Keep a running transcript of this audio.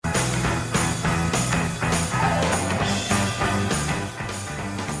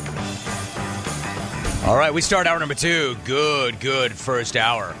All right, we start hour number 2. Good first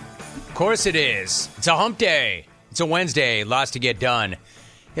hour. Of course it is. It's a hump day. It's a Wednesday. Lots to get done.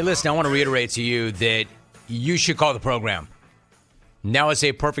 Hey, listen, I want to reiterate to you that you should call the program. Now is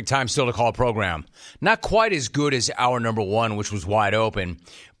a perfect time still to call a program. Not quite as good as hour number 1, which was wide open,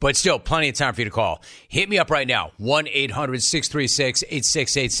 but still plenty of time for you to call. Hit me up right now,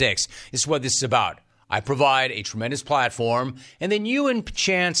 1-800-636-8686. This is what this is about. I provide a tremendous platform, and then you in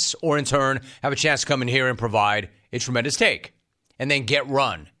chance or in turn have a chance to come in here and provide a tremendous take, and then get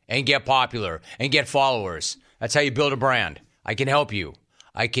run and get popular and get followers. That's how you build a brand. I can help you.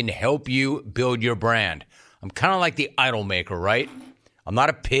 I can help you build your brand. I'm kind of like the idol maker, right? I'm not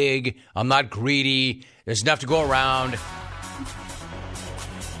a pig. I'm not greedy. There's enough to go around.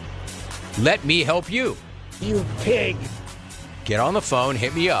 Let me help you. You pig. Get on the phone.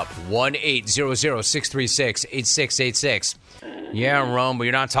 Hit me up. 1-800-636-8686. Yeah, Rahm, but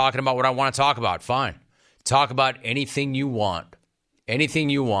you're not talking about what I want to talk about. Fine. Talk about anything you want. Anything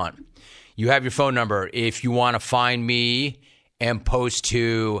you want. You have your phone number. If you want to find me and post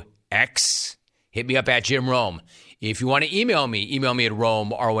to X, hit me up at Jim Rome. If you want to email me at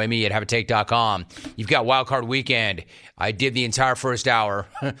Rome, R-O-M-E, at haveatake.com. You've got Wildcard Weekend. I did the entire first hour,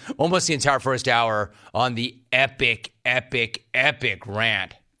 almost the entire first hour, on the epic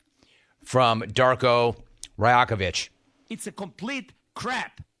rant from Darko Rajakovic. It's a complete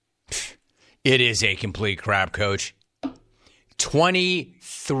crap. It is a complete crap, Coach.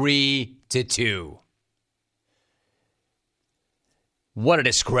 23-2. What a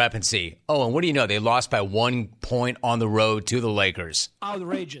discrepancy. Oh, and what do you know? They lost by 1 point on the road to the Lakers.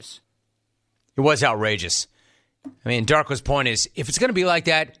 Outrageous. It was outrageous. I mean, Darko's point is, if it's going to be like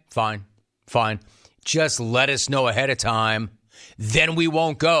that, fine. Just let us know ahead of time. Then we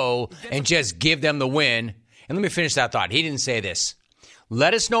won't go and just give them the win. And let me finish that thought. He didn't say this.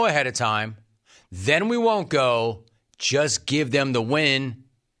 Let us know ahead of time. Then we won't go. Just give them the win. ...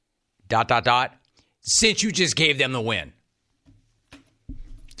 Since you just gave them the win.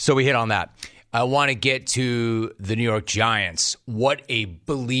 So we hit on that. I want to get to the New York Giants. What a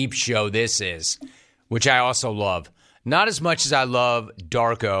bleep show this is, which I also love. Not as much as I love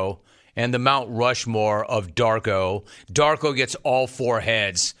Darko and the Mount Rushmore of Darko. Darko gets all 4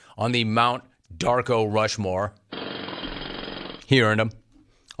 heads on the Mount Darko Rushmore. He earned them.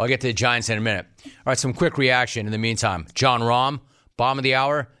 I'll get to the Giants in a minute. All right, some quick reaction in the meantime. John Rahm, bottom of the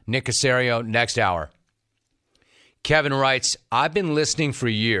hour. Nick Casario, next hour. Kevin writes, I've been listening for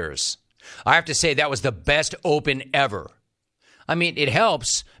years. I have to say that was the best open ever. I mean, it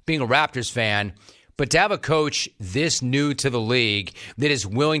helps being a Raptors fan, but to have a coach this new to the league that is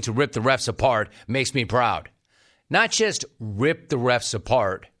willing to rip the refs apart makes me proud. Not just rip the refs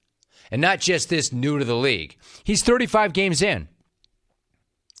apart, and not just this new to the league. He's 35 games in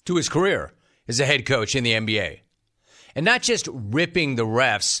to his career as a head coach in the NBA. And not just ripping the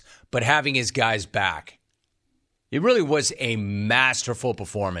refs, but having his guys back. It really was a masterful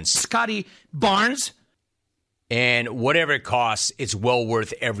performance. Scotty Barnes. And whatever it costs, it's well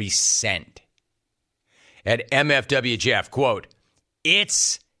worth every cent. At MFW Jeff, quote,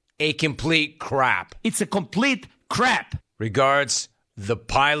 it's a complete crap. It's a complete crap. Regards, the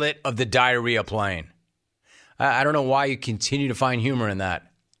pilot of the diarrhea plane. I don't know why you continue to find humor in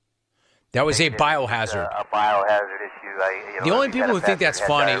that. That was a biohazard. A biohazard issue. The only people who think that's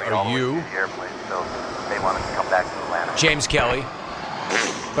funny are you. So they want to come back to Atlanta. James Kelly.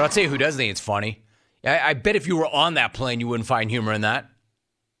 But I'll tell you who does think it's funny. I bet if you were on that plane, you wouldn't find humor in that.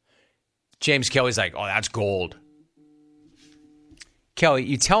 James Kelly's like, oh, that's gold. Kelly,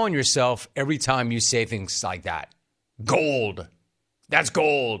 you telling yourself every time you say things like that. Gold. That's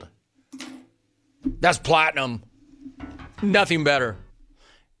gold. That's platinum. Nothing better.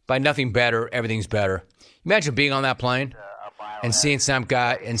 By nothing better, everything's better. Imagine being on that plane and seeing some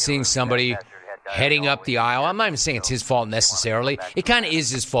guy and seeing somebody heading up the aisle. I'm not even saying it's his fault necessarily. It kind of is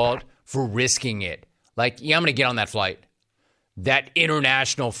his fault for risking it. Like, yeah, I'm going to get on that flight. That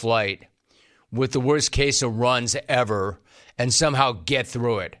international flight with the worst case of runs ever and somehow get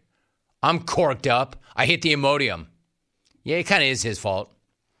through it. I'm corked up. I hit the Imodium. Yeah, it kind of is his fault.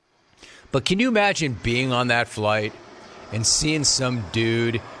 But can you imagine being on that flight and seeing some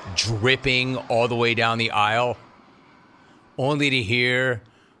dude dripping all the way down the aisle only to hear,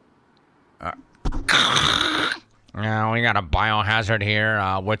 we got a biohazard here.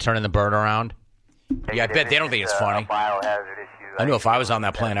 We're turning the bird around. Yeah, I bet they don't think it's funny. I know if I was on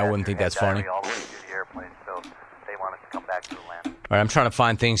that plane, I wouldn't think that's funny. All right, I'm trying to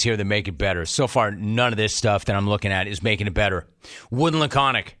find things here that make it better. So far, none of this stuff that I'm looking at is making it better. Woodland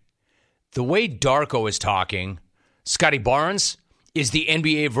Laconic. The way Darko is talking, Scotty Barnes is the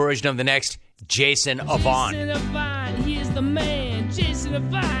NBA version of the next Jason Avant. Jason Avant, he is the man. Jason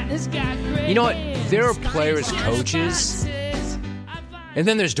Avant has got great You know what? hands. There are players, coaches, and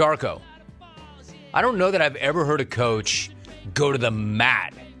then there's Darko. I don't know that I've ever heard a coach go to the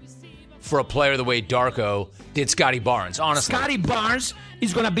mat for a player the way Darko did Scotty Barnes, honestly. Scotty Barnes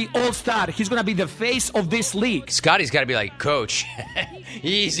is going to be all-star. He's going to be the face of this league. Scotty's got to be like, Coach,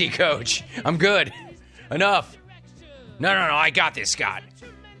 easy, Coach. I'm good. Enough. No, I got this, Scott.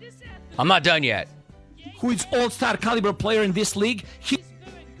 I'm not done yet. Who is all-star caliber player in this league?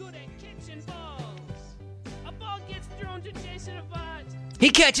 He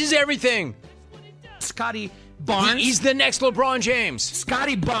catches everything. Scotty Barnes. He's the next LeBron James.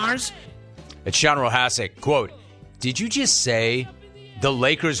 Scotty Barnes. It's Sean Rohasek. Quote, did you just say the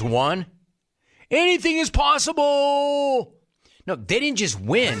Lakers won? Anything is possible. No, they didn't just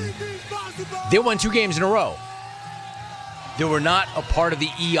win. They won 2 games in a row. They were not a part of the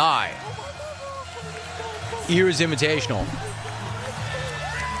EI. Ears Invitational.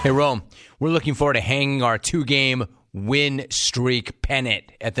 Hey, Rome, we're looking forward to hanging our 2-game win streak pennant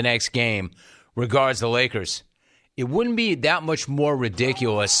at the next game. Regards, the Lakers. It wouldn't be that much more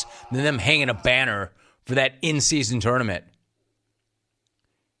ridiculous than them hanging a banner for that in-season tournament.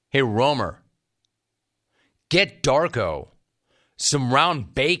 Hey, Romer, get Darko some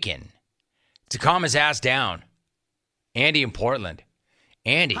round bacon to calm his ass down. Andy in Portland.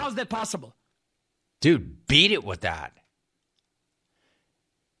 Andy. How's that possible? Dude, beat it with that.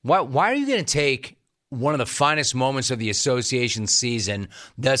 Why are you going to take one of the finest moments of the association season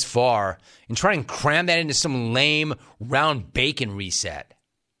thus far and try and cram that into some lame round bacon reset?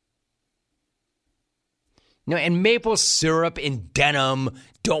 No, and maple syrup and denim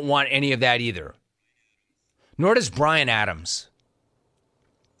don't want any of that either. Nor does Bryan Adams.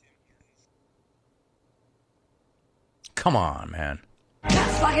 Come on, man.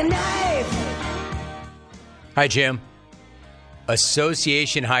 That's like a knife. Hi, Jim.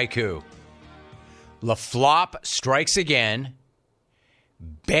 Association haiku. LaFlop strikes again.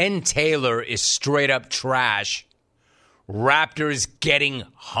 Ben Taylor is straight up trash. Raptors getting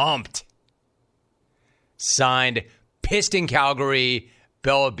humped. Signed, Pissed in Calgary,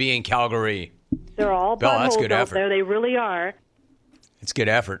 Bella B in Calgary. They're all Bella, that's buttholes good out effort. there. They really are. It's good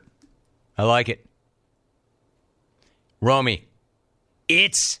effort. I like it. Romy,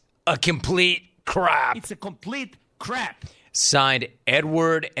 it's a complete crap. It's a complete crap. Signed,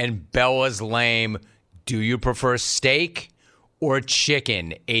 Edward and Bella's lame. Do you prefer steak or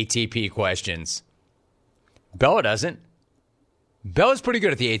chicken? ATP questions. Bella doesn't. Bella's pretty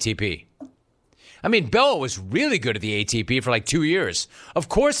good at the ATP. I mean, Bella was really good at the ATP for like 2 years. Of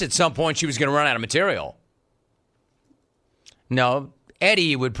course, at some point, she was going to run out of material. No,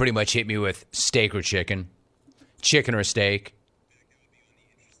 Eddie would pretty much hit me with steak or chicken. Chicken or steak.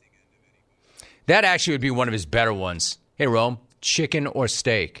 That actually would be one of his better ones. Hey, Rome, chicken or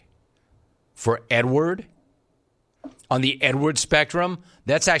steak? For Edward, on the Edward spectrum,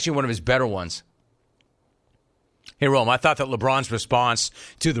 that's actually one of his better ones. Hey, Rome, I thought that LeBron's response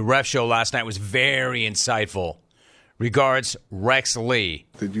to the ref show last night was very insightful. Regards, Rex Lee.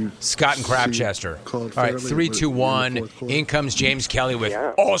 Did you Scott and Crapchester. All right, 3-2-1. In comes James Kelly with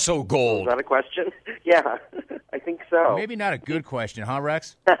also gold. Is that a question? Yeah, I think so. Maybe not a good question, huh,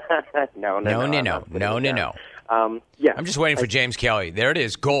 Rex? No. No. Yeah. I'm just waiting for James Kelly. There it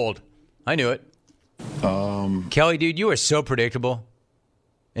is, gold. I knew it. Kelly, dude, you are so predictable.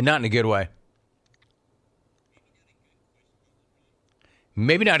 And not in a good way.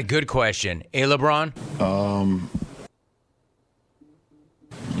 Maybe not a good question. Eh, LeBron?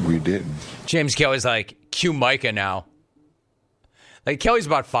 We didn't. James Kelly's like, cue Micah now. Like, Kelly's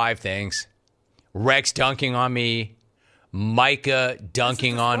about 5 things. Rex dunking on me. Micah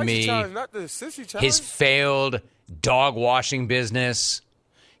dunking on me. His failed dog washing business.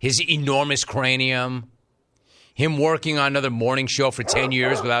 His enormous cranium. Him working on another morning show for 10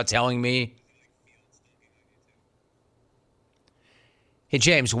 years without telling me. Hey,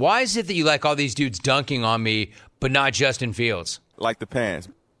 James, why is it that you like all these dudes dunking on me, but not Justin Fields? Like the pants.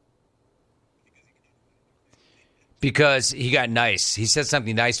 Because he got nice. He said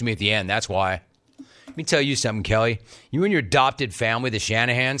something nice to me at the end. That's why. Let me tell you something, Kelly. You and your adopted family, the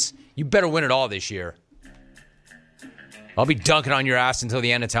Shanahans, you better win it all this year. I'll be dunking on your ass until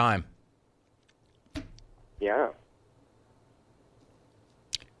the end of time. Yeah.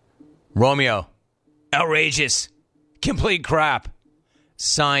 Romeo, outrageous, complete crap.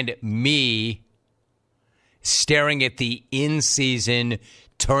 Signed, me, staring at the in-season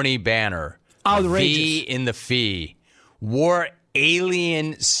tourney banner. Outrageous. V in the fee. Wore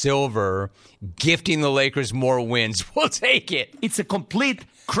alien silver gifting the Lakers more wins. We'll take it. It's a complete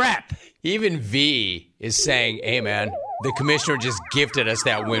crap. Even V is saying, hey, man, the commissioner just gifted us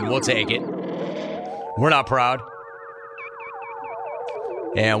that win. We'll take it. We're not proud.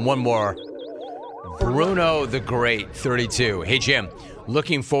 And one more. Bruno the Great, 32. Hey, Jim,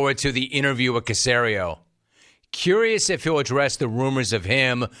 looking forward to the interview with Caserio. Curious if he'll address the rumors of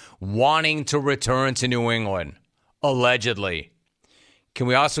him wanting to return to New England, allegedly. Can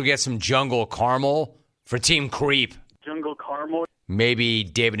we also get some Jungle Caramel for Team Creep? Jungle Caramel. Maybe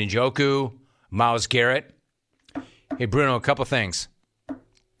David Njoku, Myles Garrett. Hey, Bruno, a couple things.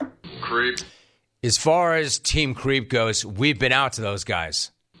 Creep. As far as Team Creep goes, we've been out to those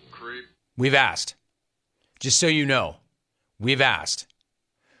guys. Creep. We've asked. Just so you know, we've asked.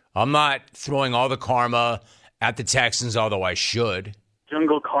 I'm not throwing all the karma at the Texans, although I should.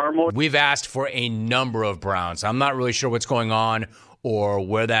 Jungle Caramel. We've asked for a number of Browns. I'm not really sure what's going on or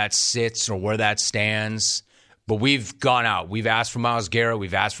where that sits or where that stands, but we've gone out. We've asked for Myles Garrett.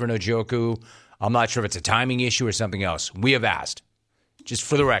 We've asked for Njoku. I'm not sure if it's a timing issue or something else. We have asked, just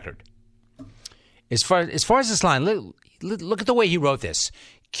for the record. As far as this line, look at the way he wrote this.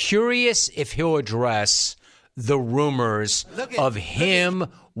 Curious if he'll address the rumors of him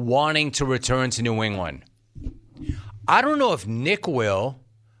wanting to return to New England. I don't know if Nick will,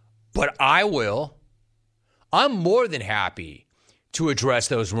 but I will. I'm more than happy to address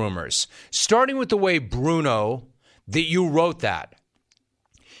those rumors, starting with the way, Bruno, that you wrote that.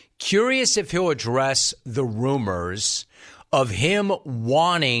 Curious if he'll address the rumors of him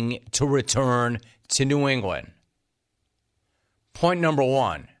wanting to return to New England. Point number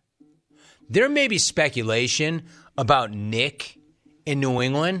one. There may be speculation about Nick in New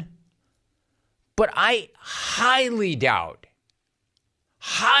England, but I highly doubt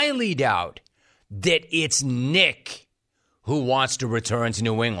that it's Nick who wants to return to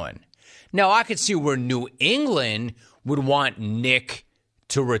New England. Now, I could see where New England would want Nick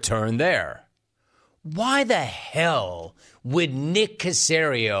to return there. Why the hell would Nick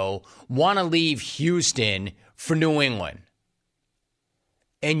Caserio want to leave Houston for New England?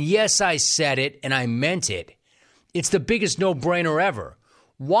 And yes, I said it and I meant it. It's the biggest no-brainer ever.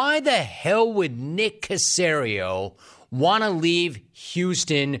 Why the hell would Nick Caserio want to leave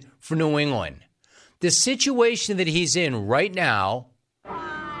Houston for New England? The situation that he's in right now,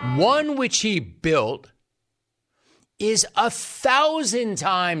 one which he built, is 1,000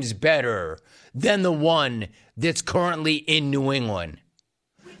 times better than the one that's currently in New England.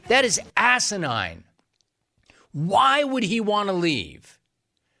 That is asinine. Why would he want to leave?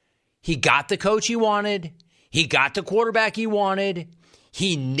 He got the coach he wanted. He got the quarterback he wanted.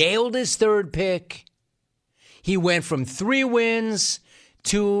 He nailed his third pick. He went from 3 wins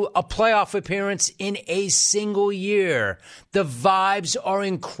to a playoff appearance in a single year. The vibes are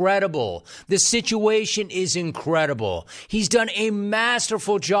incredible. The situation is incredible. He's done a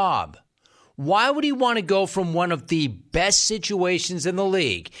masterful job. Why would he want to go from one of the best situations in the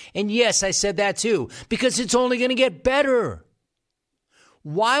league? And yes, I said that too, because it's only going to get better.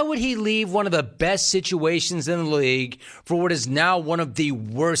 Why would he leave one of the best situations in the league for what is now one of the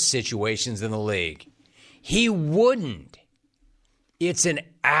worst situations in the league? He wouldn't. It's an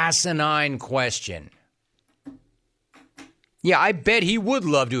asinine question. Yeah, I bet he would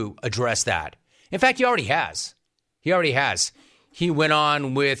love to address that. In fact, he already has. He went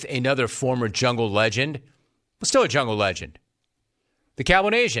on with another former jungle legend, but still a jungle legend, the Cowboy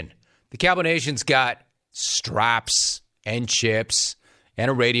Nation. The Cowboy Nation's got straps and chips and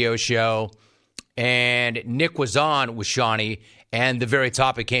a radio show. And Nick was on with Shawnee, and the very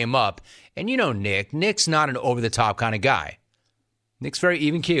topic came up. And you know Nick's not an over-the-top kind of guy. Nick's very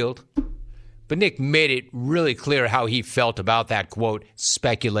even-keeled. But Nick made it really clear how he felt about that, quote,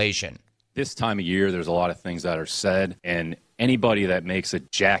 speculation. This time of year, there's a lot of things that are said, and anybody that makes a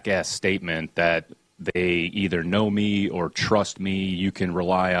jackass statement that they either know me or trust me, you can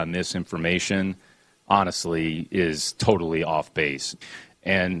rely on this information, honestly, is totally off base.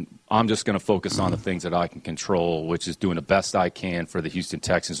 And I'm just going to focus on the things that I can control, which is doing the best I can for the Houston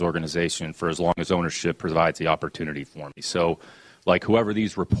Texans organization for as long as ownership provides the opportunity for me. So, like whoever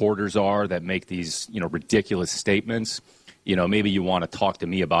these reporters are that make these, ridiculous statements, maybe you want to talk to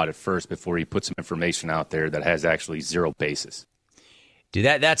me about it first before you put some information out there that has actually zero basis. Dude,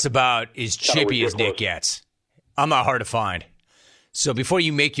 that's about as chippy as Nick gets. I'm not hard to find. So before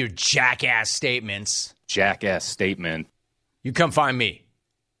you make your jackass statements, you come find me.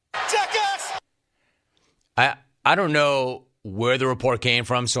 Jackass! I don't know where the report came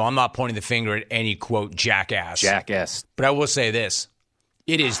from, so I'm not pointing the finger at any, quote, jackass. But I will say this.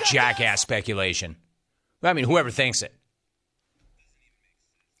 It is jackass speculation. I mean, whoever thinks it.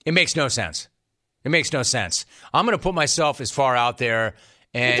 It makes no sense. It makes no sense. I'm going to put myself as far out there,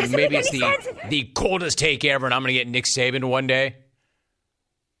 and maybe it's the coldest take ever, and I'm going to get Nick Saban one day.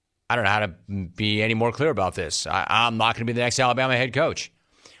 I don't know how to be any more clear about this. I'm not going to be the next Alabama head coach.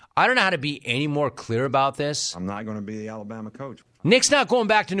 I don't know how to be any more clear about this. I'm not going to be the Alabama coach. Nick's not going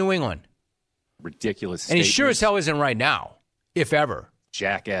back to New England. Ridiculous And he statements. sure as hell isn't right now, if ever.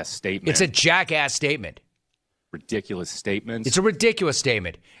 Jackass statement. It's a jackass statement. Ridiculous statements. It's a ridiculous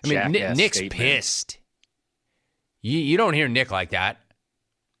statement. I mean, Jackass Nick's statement. pissed. You don't hear Nick like that.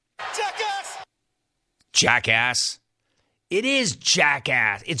 Jackass! Jackass. It is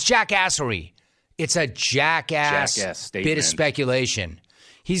jackass. It's jackassery. It's a jackass statement. bit of speculation.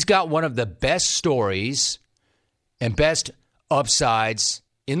 He's got one of the best stories and best upsides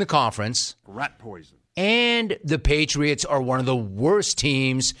in the conference. Rat poison. And the Patriots are one of the worst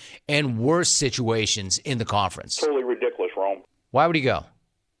teams and worst situations in the conference. Totally ridiculous, Rahm. Why would he go?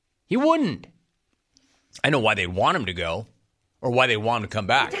 He wouldn't. I know why they want him to go or why they want him to come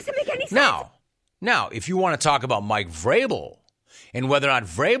back. It doesn't make any sense. Now, if you want to talk about Mike Vrabel and whether or not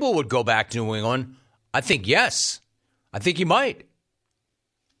Vrabel would go back to New England, I think yes. I think he might.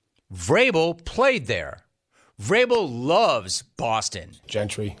 Vrabel played there. Vrabel loves Boston.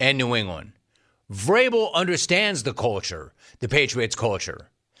 Gentry. And New England. Vrabel understands the culture, the Patriots culture.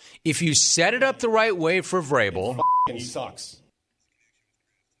 If you set it up the right way for Vrabel, It sucks.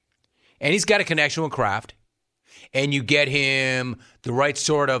 and he's got a connection with Kraft, and you get him the right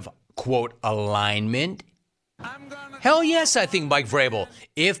sort of, quote, alignment, hell yes, I think Mike Vrabel,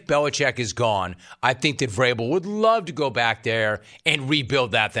 if Belichick is gone, I think that Vrabel would love to go back there and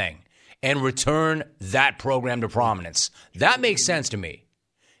rebuild that thing and return that program to prominence. That makes sense to me.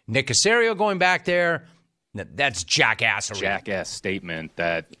 Nick Caserio going back there, that's jackassery. Jackass statement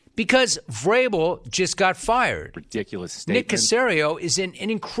that Because Vrabel just got fired. ridiculous statement. Nick Caserio is in an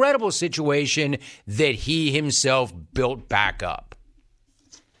incredible situation that he himself built back up.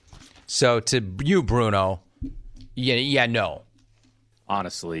 So to you, Bruno, no.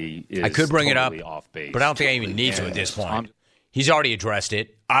 Honestly, is I could bring totally it up, off base. but I don't think I even need to at this point. He's already addressed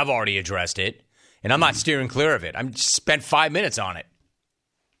it. I've already addressed it. And I'm not steering clear of it. I'm just spent 5 minutes on it.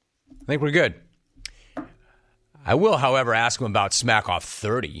 I think we're good. I will, however, ask him about Smack Off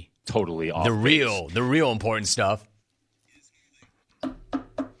 30. Totally off The base. real important stuff.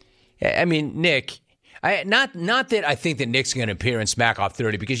 I mean, Nick, not that I think that Nick's going to appear in Smack Off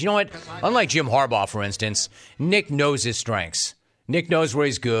 30, because you know what? Unlike Jim Harbaugh, for instance, Nick knows his strengths. Nick knows where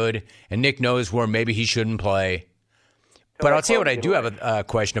he's good, and Nick knows where maybe he shouldn't play. But I'll tell you what I do have a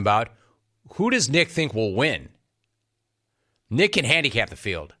question about. Who does Nick think will win? Nick can handicap the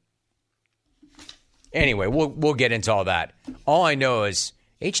field. Anyway, we'll get into all that. All I know is,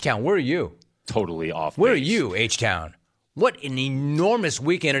 H-Town, where are you? Totally off Where are base. you, H-Town? What an enormous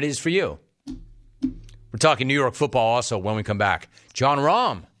weekend it is for you. We're talking New York football also when we come back. John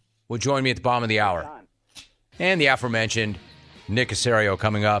Rahm will join me at the bottom of the hour. And the aforementioned Nick Caserio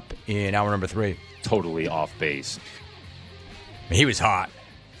coming up in hour number 3. Totally off base. He was hot.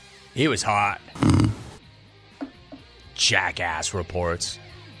 He was hot. Jackass reports.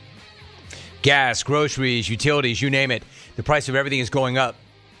 Gas, groceries, utilities, you name it. The price of everything is going up.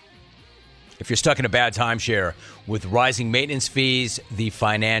 If you're stuck in a bad timeshare with rising maintenance fees, the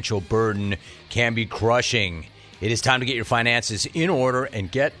financial burden can be crushing. It is time to get your finances in order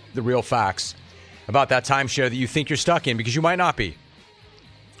and get the real facts about that timeshare that you think you're stuck in, because you might not be.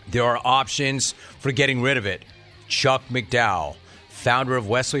 There are options for getting rid of it. Chuck McDowell, founder of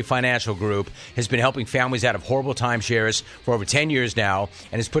Wesley Financial Group, has been helping families out of horrible timeshares for over 10 years now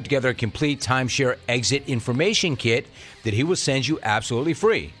and has put together a complete timeshare exit information kit that he will send you absolutely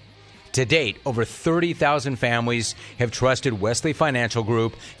free. To date, over 30,000 families have trusted Wesley Financial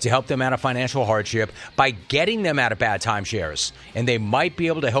Group to help them out of financial hardship by getting them out of bad timeshares, and they might be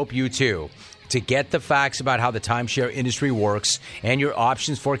able to help you too. To get the facts about how the timeshare industry works and your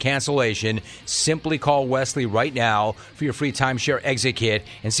options for cancellation, simply call Wesley right now for your free timeshare exit kit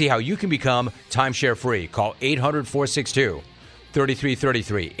and see how you can become timeshare free. Call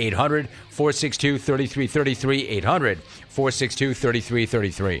 800-462-3333. 800-462-3333.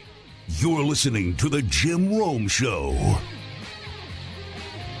 800-462-3333. You're listening to The Jim Rome Show.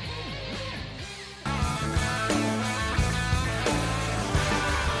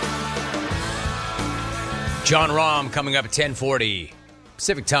 John Rahm coming up at 10:40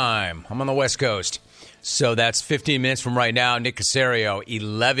 Pacific time. I'm on the West Coast. So that's 15 minutes from right now. Nick Caserio,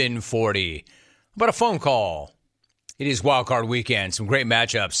 11:40. How about a phone call? It is Wild Card Weekend. Some great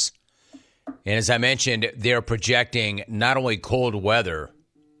matchups. And as I mentioned, they're projecting not only cold weather,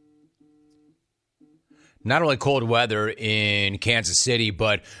 not only cold weather in Kansas City,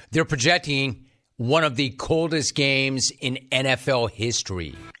 but they're projecting one of the coldest games in NFL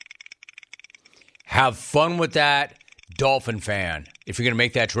history. Have fun with that, Dolphin fan, if you're going to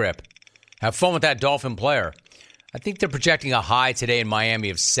make that trip. Have fun with that Dolphin player. I think they're projecting a high today in Miami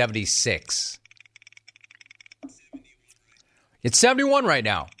of 76. It's 71 right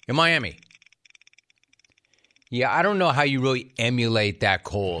now in Miami. Yeah, I don't know how you really emulate that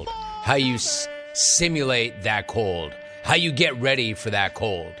cold, how you simulate that cold, how you get ready for that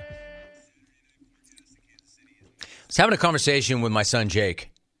cold. I was having a conversation with my son Jake,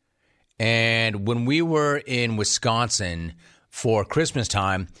 and when we were in Wisconsin for Christmas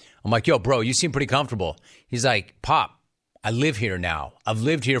time, I'm like, yo, bro, you seem pretty comfortable. He's like, Pop, I live here now. I've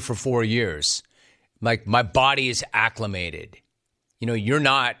lived here for 4 years. Like, my body is acclimated. You know, you're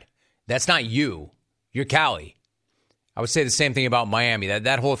not, that's not you. You're Cali. I would say the same thing about Miami.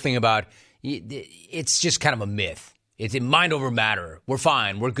 That whole thing about, it's just kind of a myth. It's mind over matter. We're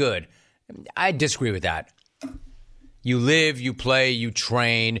fine. We're good. I disagree with that. You live, you play, you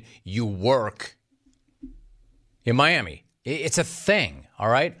train, you work in Miami. It's a thing, all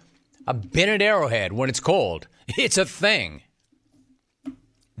right? I've been at Arrowhead when it's cold. It's a thing.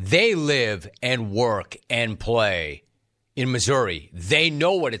 They live and work and play in Missouri. They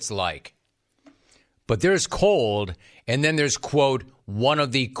know what it's like. But there's cold, and then there's, quote, one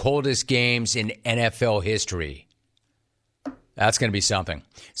of the coldest games in NFL history. That's going to be something.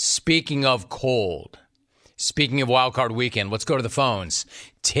 Speaking of cold, speaking of Wild Card Weekend, let's go to the phones.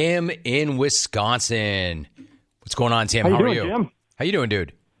 Tim in Wisconsin. What's going on, Tim? How are you? Jim? How you doing,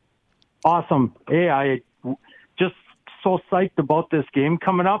 dude? Awesome. Hey, I just so psyched about this game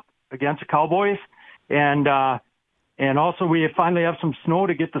coming up against the Cowboys. And also we finally have some snow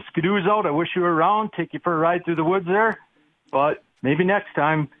to get the skidoos out. I wish you were around, take you for a ride through the woods there. But maybe next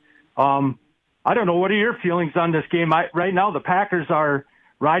time. I don't know. What are your feelings on this game? Right now, the Packers are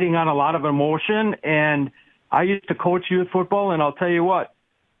riding on a lot of emotion. And I used to coach youth football, and I'll tell you what,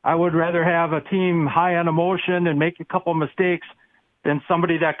 I would rather have a team high on emotion and make a couple mistakes than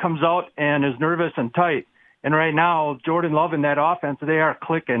somebody that comes out and is nervous and tight. And right now, Jordan Love and that offense, they are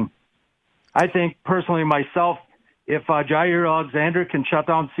clicking. I think, personally, myself, if Jair Alexander can shut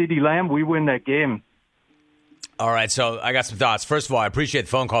down CeeDee Lamb, we win that game. All right, so I got some thoughts. First of all, I appreciate the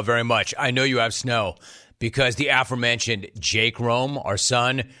phone call very much. I know you have snow because the aforementioned Jake Rahm, our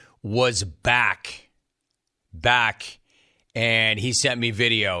son, was back, and he sent me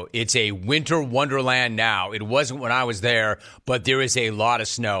video. It's a winter wonderland now. It wasn't when I was there, but there is a lot of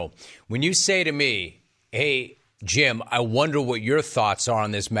snow. When you say to me, hey, Jim, I wonder what your thoughts are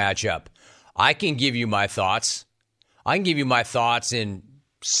on this matchup, I can give you my thoughts. I can give you my thoughts in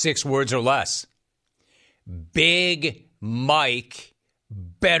 6 words or less. Big Mike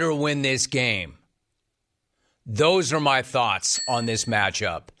better win this game. Those are my thoughts on this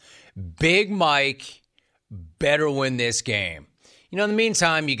matchup. Big Mike better win this game. You know, in the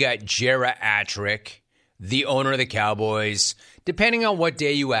meantime, you got Geriatric, the owner of the Cowboys. Depending on what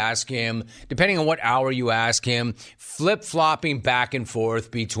day you ask him, depending on what hour you ask him, flip-flopping back and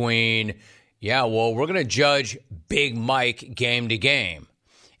forth between, yeah, well, we're going to judge Big Mike game to game.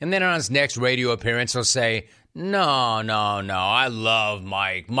 And then on his next radio appearance, he'll say, no, I love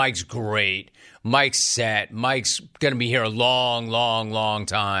Mike. Mike's great. Mike's set. Mike's going to be here a long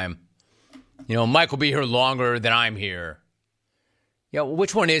time. You know, Mike will be here longer than I'm here. Yeah, well,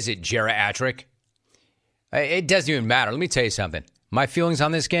 which one is it, Geriatric? It doesn't even matter. Let me tell you something. My feelings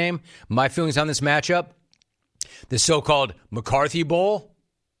on this game, my feelings on this matchup, the so-called McCarthy Bowl,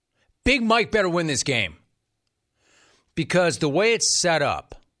 Big Mike better win this game. Because the way it's set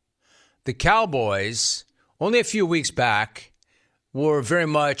up, the Cowboys, only a few weeks back, were very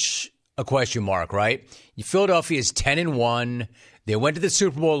much a question mark, right? Philadelphia is 10-1. They went to the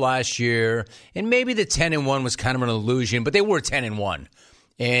Super Bowl last year, and maybe the 10-1 was kind of an illusion, but they were 10-1,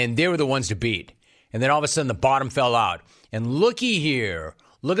 and they were the ones to beat. And then all of a sudden, the bottom fell out. And looky here,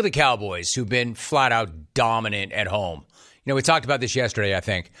 look at the Cowboys, who've been flat out dominant at home. You know, we talked about this yesterday, I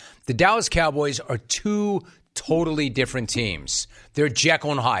think. The Dallas Cowboys are two totally different teams. They're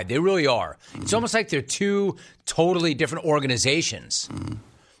Jekyll and Hyde. They really are. It's almost like they're two totally different organizations.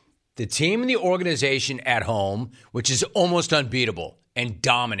 The team and the organization at home, which is almost unbeatable and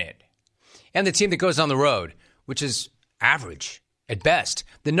dominant. And the team that goes on the road, which is average at best.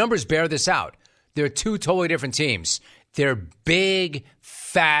 The numbers bear this out. They're two totally different teams. They're big,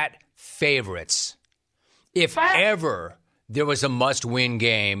 fat favorites. If ever there was a must-win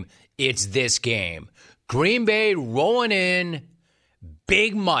game, it's this game. Green Bay rolling in,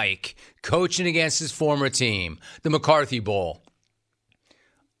 Big Mike coaching against his former team, the McCarthy Bowl.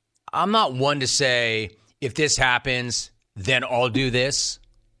 I'm not one to say if this happens, then I'll do this.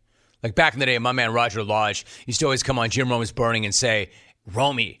 Like back in the day, my man Roger Lodge used to always come on Jim Rome is Burning and say,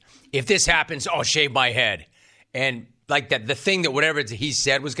 Romey, if this happens, I'll shave my head. And like that, the thing that whatever he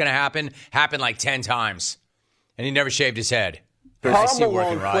said was going to happen happened like 10 times. And he never shaved his head. I see you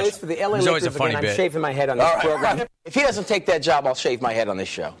working, Raj. Plays for the LA There's always a Lakers funny again. bit. I'm shaving my head on this program. If he doesn't take that job, I'll shave my head on this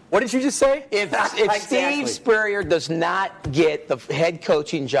show. What did you just say? If Exactly. Steve Spurrier does not get the head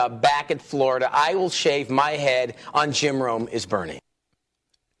coaching job back at Florida, I will shave my head on Jim Rome is Burning.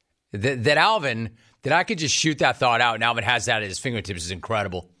 That Alvin, that I could just shoot that thought out and Alvin has that at his fingertips is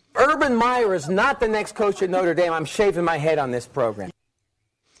incredible. Urban Meyer is not the next coach at Notre Dame. I'm shaving my head on this program.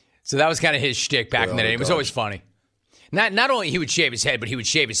 So that was kind of his shtick back in the day. It was always funny. Not only he would shave his head, but he would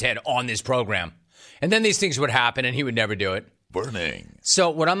shave his head on this program. And then these things would happen, and he would never do it. Burning. So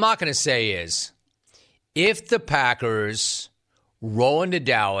what I'm not going to say is, if the Packers roll into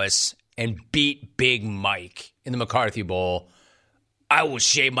Dallas and beat Big Mike in the McCarthy Bowl, I will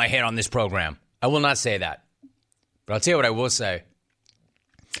shave my head on this program. I will not say that. But I'll tell you what I will say.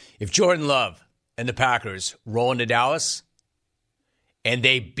 If Jordan Love and the Packers roll into Dallas and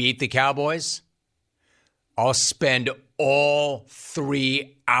they beat the Cowboys, I'll spend all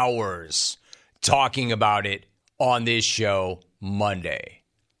 3 hours talking about it on this show Monday.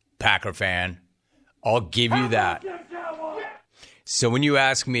 Packer fan, I'll give you that. So when you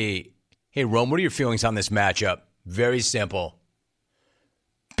ask me, hey, Rome, what are your feelings on this matchup? Very simple.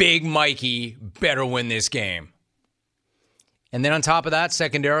 Big Mikey better win this game. And then on top of that,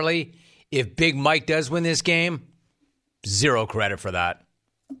 secondarily, if Big Mike does win this game, zero credit for that.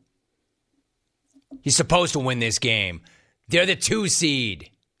 He's supposed to win this game. They're the 2 seed.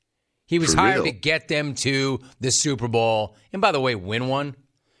 He was hired to get them to the Super Bowl. And by the way, win one.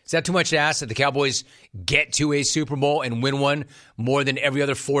 Is that too much to ask that the Cowboys get to a Super Bowl and win one more than every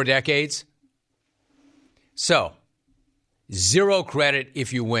other 4 decades? So, zero credit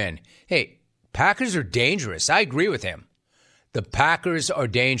if you win. Hey, Packers are dangerous. I agree with him. The Packers are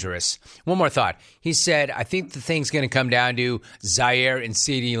dangerous. One more thought. He said, I think the thing's going to come down to Zaire and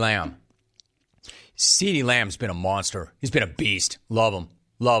CeeDee Lamb. CeeDee Lamb's been a monster. He's been a beast. Love him.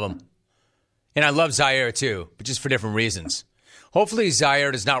 Love him. And I love Zaire too, but just for different reasons. Hopefully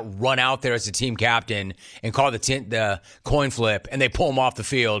Zaire does not run out there as a team captain and call the coin flip and they pull him off the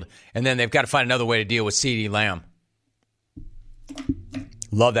field and then they've got to find another way to deal with CeeDee Lamb.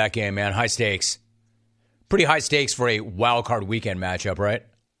 Love that game, man. High stakes. Pretty high stakes for a wild card weekend matchup, right?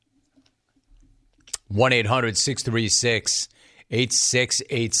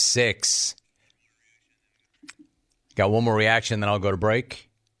 1-800-636-8686. Got one more reaction, then I'll go to break.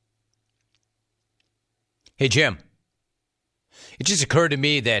 Hey, Jim. It just occurred to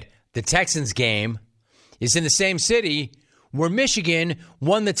me that the Texans game is in the same city where Michigan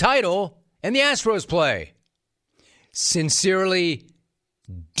won the title and the Astros play. Sincerely,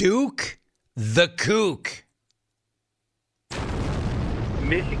 Duke the Kook.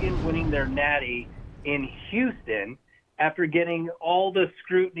 Michigan winning their natty in Houston after getting all the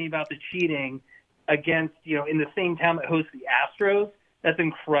scrutiny about the cheating against, in the same town that hosts the Astros. That's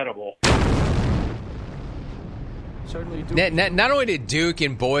incredible. Not only did Duke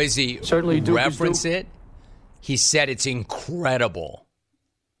and Boise reference it, he said it's incredible.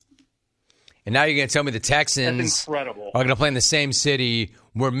 And now you're going to tell me the Texans are going to play in the same city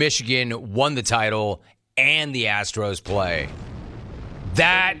where Michigan won the title and the Astros play.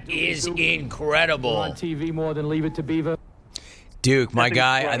 That is incredible. On TV more than Leave It to Beaver. Duke, my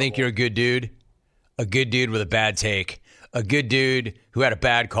guy, I think you're a good dude. A good dude with a bad take. A good dude who had a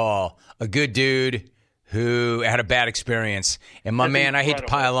bad call. A good dude who had a bad experience. And my man, I hate to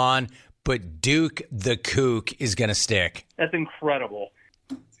pile on, but Duke the Kook is going to stick. That's incredible.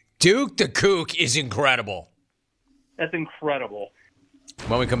 Duke the Kook is incredible. That's incredible.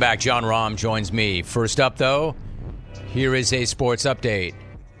 When we come back, John Rahm joins me. First up, though, here is a sports update.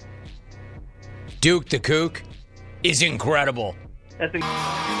 Duke the Kook is incredible. That's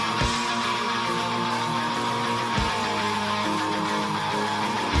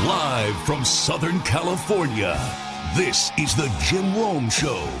Live from Southern California, this is the Jim Rome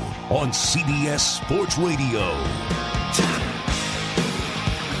Show on CBS Sports Radio.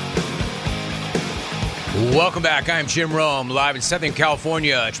 Welcome back. I'm Jim Rome, live in Southern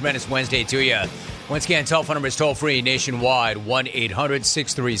California. A tremendous Wednesday to you. Once again, telephone number is toll-free nationwide,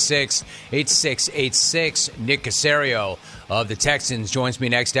 1-800-636-8686. Nick Casario of the Texans joins me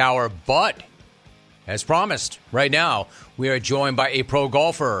next hour, but as promised, right now, we are joined by a pro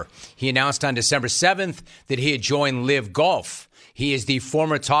golfer. He announced on December 7th that he had joined Live Golf. He is the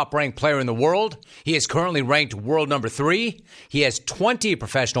former top-ranked player in the world. He is currently ranked world number 3. He has 20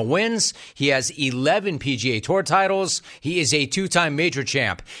 professional wins. He has 11 PGA Tour titles. He is a 2-time major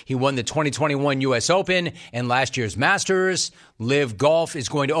champ. He won the 2021 U.S. Open and last year's Masters. Live Golf is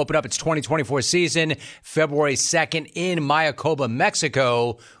going to open up its 2024 season February 2nd in Mayakoba,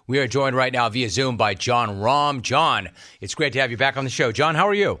 Mexico. We are joined right now via Zoom by Jon Rahm. John, it's great to have you back on the show. John, how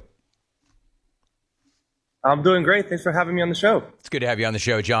are you? I'm doing great. Thanks for having me on the show. It's good to have you on the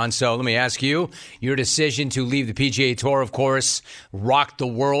show, John. So let me ask you, your decision to leave the PGA Tour, of course, rocked the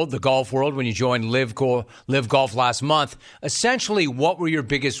world, the golf world, when you joined Live Golf last month. Essentially, what were your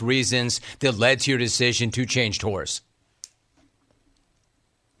biggest reasons that led to your decision to change tours?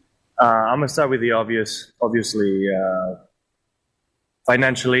 I'm going to start with the obvious. Obviously,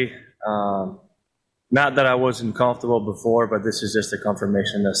 financially, not that I wasn't comfortable before, but this is just a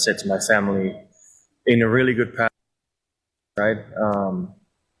confirmation that sets my family in a really good path, right?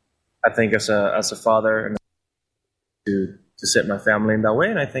 I think as a father, and to set my family in that way,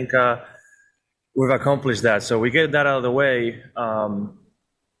 and I think we've accomplished that. So we get that out of the way.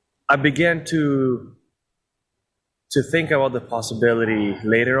 I began to think about the possibility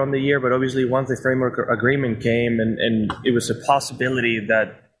later on the year, but obviously once the framework agreement came and it was a possibility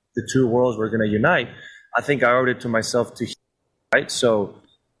that the two worlds were going to unite, I think I owed it to myself to, right? So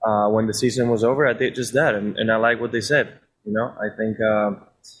when the season was over, I did just that, and I like what they said. You know, I think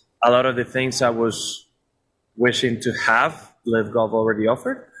a lot of the things I was wishing to have, Live Golf already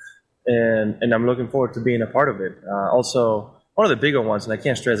offered, and I'm looking forward to being a part of it. Also, one of the bigger ones, and I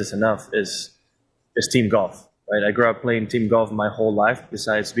can't stress this enough, is team golf. Right? I grew up playing team golf my whole life,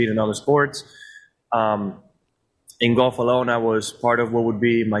 besides being in other sports. In golf alone, I was part of what would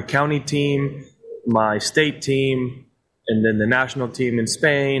be my county team, my state team, and then the national team in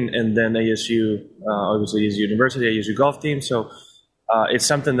Spain, and then ASU, obviously ASU University, ASU golf team. So it's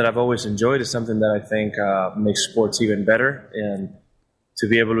something that I've always enjoyed. It's something that I think makes sports even better. And to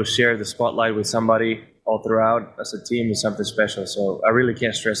be able to share the spotlight with somebody all throughout as a team is something special. So I really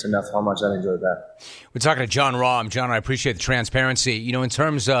can't stress enough how much I enjoyed that. We're talking to Jon Rahm. John, I appreciate the transparency. You know, in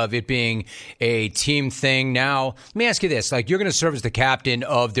terms of it being a team thing now, let me ask you this. Like, you're going to serve as the captain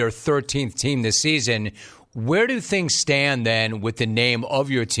of their 13th team this season. Where do things stand then with the name of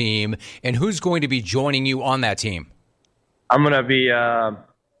your team, and who's going to be joining you on that team? I'm going to be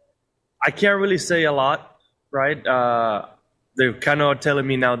I can't really say a lot, right? They're kind of telling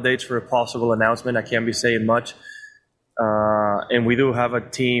me now dates for a possible announcement. I can't be saying much. And we do have a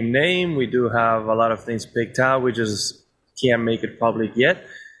team name. We do have a lot of things picked out. We just can't make it public yet.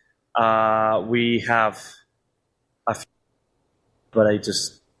 We have a few, but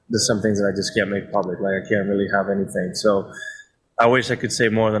there's some things that I just can't make public. Like, I can't really have anything. So I wish I could say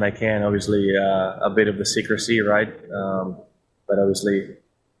more than I can. Obviously, a bit of the secrecy, right? But obviously,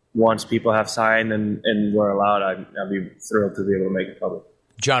 once people have signed and we're allowed, I'll be thrilled to be able to make it public.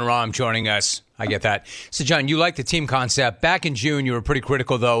 Jon Rahm joining us. I get that. So, John, you like the team concept. Back in June, you were pretty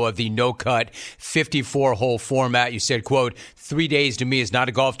critical, though, of the no-cut 54-hole format. You said, quote, 3 days to me is not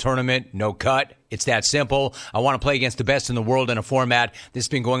a golf tournament, no cut. It's that simple. I want to play against the best in the world in a format that's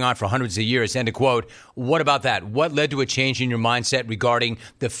been going on for hundreds of years, end of quote. What about that? What led to a change in your mindset regarding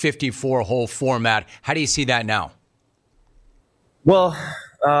the 54-hole format? How do you see that now? Well,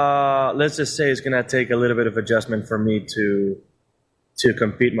 let's just say it's going to take a little bit of adjustment for me to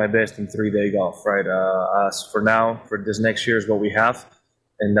compete my best in 3-day golf, right? As for now, for this next year is what we have,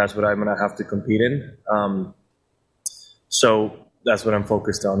 and that's what I'm going to have to compete in. So that's what I'm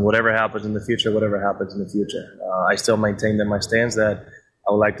focused on. Whatever happens in the future, whatever happens in the future. I still maintain that my stance that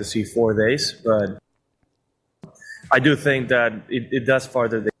I would like to see 4 days, but I do think that it does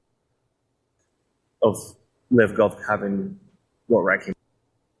further the of Live Golf having world ranking.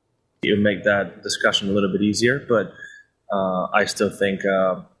 It would make that discussion a little bit easier, but I still think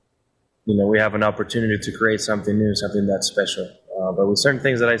we have an opportunity to create something new, something that's special. But with certain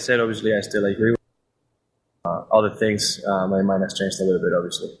things that I said, obviously, I still agree with. Other things, my mind has changed a little bit,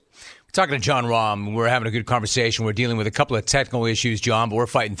 obviously. We're talking to Jon Rahm. We're having a good conversation. We're dealing with a couple of technical issues, John, but we're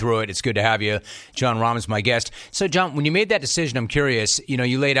fighting through it. It's good to have you. Jon Rahm is my guest. So, John, when you made that decision, I'm curious,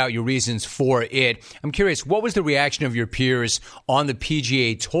 you laid out your reasons for it. I'm curious, what was the reaction of your peers on the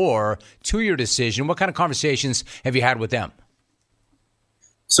PGA Tour to your decision? What kind of conversations have you had with them?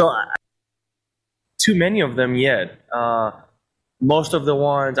 So, too many of them yet. Most of the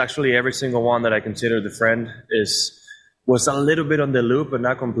ones, actually every single one that I consider the friend was a little bit on the loop, but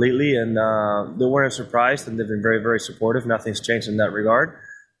not completely, and they weren't surprised, and they've been very, very supportive. Nothing's changed in that regard.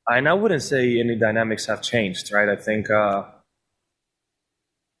 And I wouldn't say any dynamics have changed, right? I think to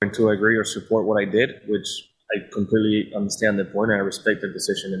agree or support what I did, which completely understand the point and I respect the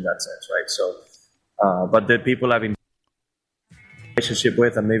decision in that sense, right? So, but the people I've been in a relationship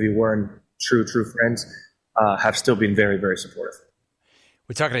with and maybe weren't true friends have still been very, very supportive.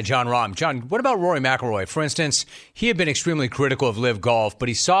 We're talking to John Rahm. John, what about Rory McIlroy? For instance, he had been extremely critical of LIV Golf, but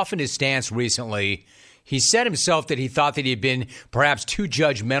he softened his stance recently. He said himself that he thought that he had been perhaps too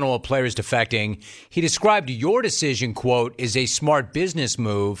judgmental of players defecting. He described your decision, quote, as a smart business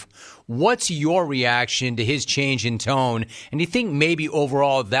move. What's your reaction to his change in tone? And do you think maybe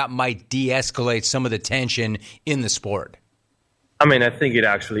overall that might de-escalate some of the tension in the sport? I mean, I think it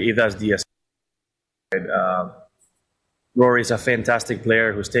does de-escalate. Rory's a fantastic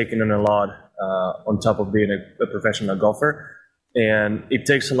player who's taken on a lot on top of being a professional golfer. And it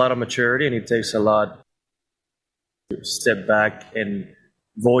takes a lot of maturity and it takes a lot to step back and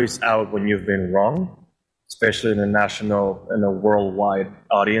voice out when you've been wrong, especially in a national and a worldwide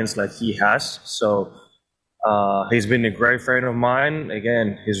audience like he has. So he's been a great friend of mine.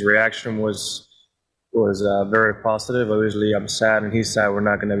 Again, his reaction was very positive. Obviously, I'm sad on his side. We're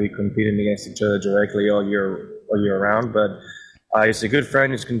not going to be competing against each other directly all year round, but he's a good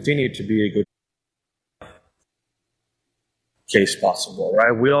friend. He's continued to be a good case possible,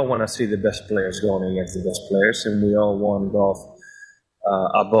 right? We all want to see the best players going against the best players, and we all want golf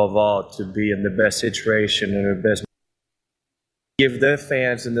above all to be in the best situation and the best. Give the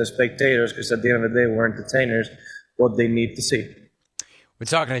fans and the spectators, because at the end of the day, we're entertainers, what they need to see. We're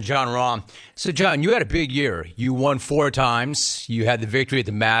talking to John Rahm. So, John, you had a big year. You won 4 times. You had the victory at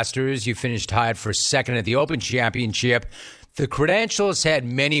the Masters. You finished tied for second at the Open Championship. The credentials had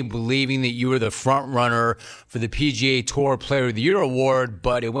many believing that you were the front runner for the PGA Tour Player of the Year award,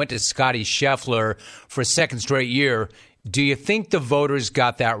 but it went to Scottie Scheffler for a second straight year. Do you think the voters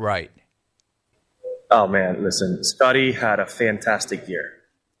got that right? Oh, man, listen, Scottie had a fantastic year.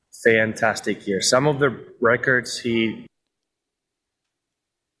 Fantastic year. Some of the records he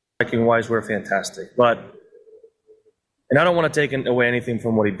wise were fantastic, and I don't want to take away anything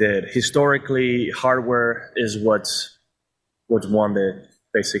from what he did. Historically, hardware is what's won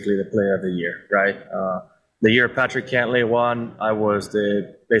basically the Player of the Year, right? The year Patrick Cantlay won, I was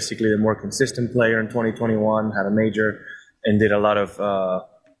basically the more consistent player in 2021. Had a major and did a lot of.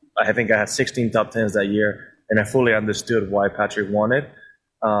 I think I had 16 top 10s that year, and I fully understood why Patrick won it.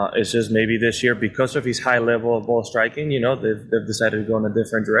 It's just maybe this year, because of his high level of ball striking, they've decided to go in a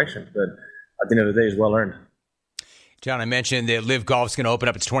different direction. But at the end of the day, it's well earned. John, I mentioned that LIV Golf's going to open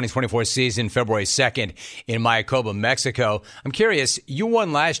up its 2024 season February 2nd in Mayakoba, Mexico. I'm curious, you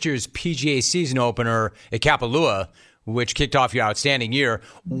won last year's PGA season opener at Kapalua, which kicked off your outstanding year.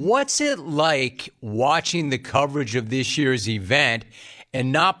 What's it like watching the coverage of this year's event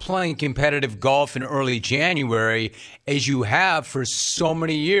and not playing competitive golf in early January as you have for so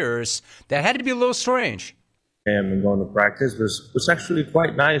many years? That had to be a little strange. And going to practice was actually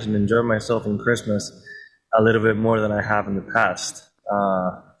quite nice, and enjoyed myself in Christmas a little bit more than I have in the past.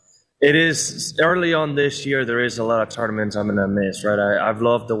 It is early on this year. There is a lot of tournaments I'm going to miss, right? I've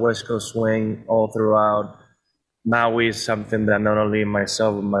loved the West Coast swing all throughout. Maui is something that not only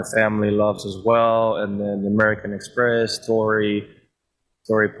myself but my family loves as well. And then the American Express, Torrey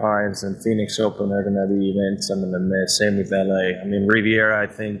Pines, and Phoenix Open are going to be events I'm going to miss. Same with LA. I mean, Riviera, I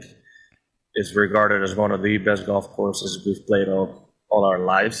think, is regarded as one of the best golf courses we've played all our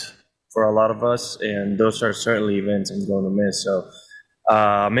lives for a lot of us, and those are certainly events I'm going to miss. So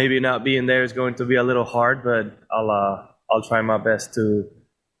maybe not being there is going to be a little hard, but I'll try my best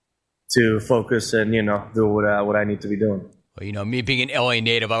to focus and do what I need to be doing. Well, me being an LA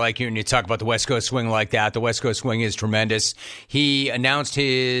native, I like hearing you talk about the West Coast swing like that. The West Coast swing is tremendous. He announced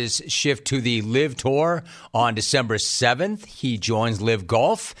his shift to the LIV Tour on December 7th. He joins LIV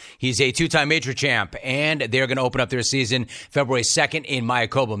Golf. He's a 2-time major champ, and they're going to open up their season February 2nd in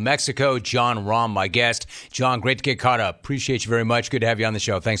Mayakoba, Mexico. John Rahm, my guest. John, great to get caught up. Appreciate you very much. Good to have you on the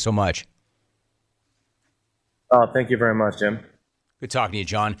show. Thanks so much. Oh, thank you very much, Jim. Good talking to you,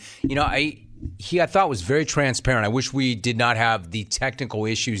 John. I thought was very transparent. I wish we did not have the technical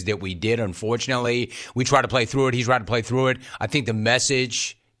issues that we did. Unfortunately, we tried to play through it. He tried to play through it. I think the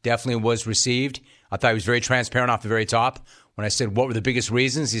message definitely was received. I thought he was very transparent off the very top. When I said, what were the biggest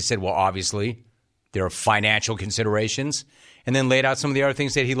reasons? He said, well, obviously, there are financial considerations, and then laid out some of the other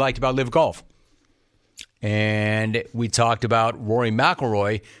things that he liked about LIV Golf. And we talked about Rory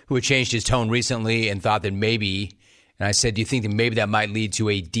McIlroy, who had changed his tone recently and thought that maybe. And I said, do you think that maybe that might lead to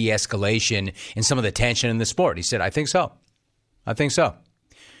a de-escalation in some of the tension in the sport? He said, I think so.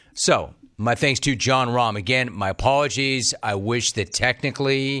 So, my thanks to John Rahm. Again, my apologies. I wish that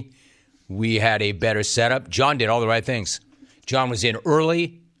technically we had a better setup. John did all the right things. John was in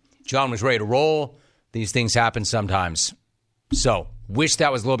early. John was ready to roll. These things happen sometimes. So, wish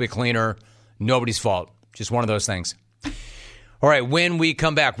that was a little bit cleaner. Nobody's fault. Just one of those things. All right, when we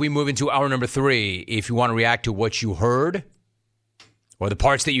come back, we move into hour number 3. If you want to react to what you heard or the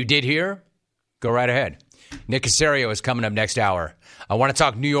parts that you did hear, go right ahead. Nick Caserio is coming up next hour. I want to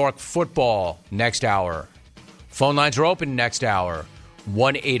talk New York football next hour. Phone lines are open next hour.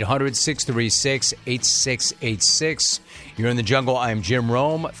 1-800-636-8686. You're in the jungle. I'm Jim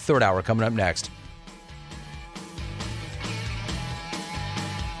Rome. Third hour coming up next.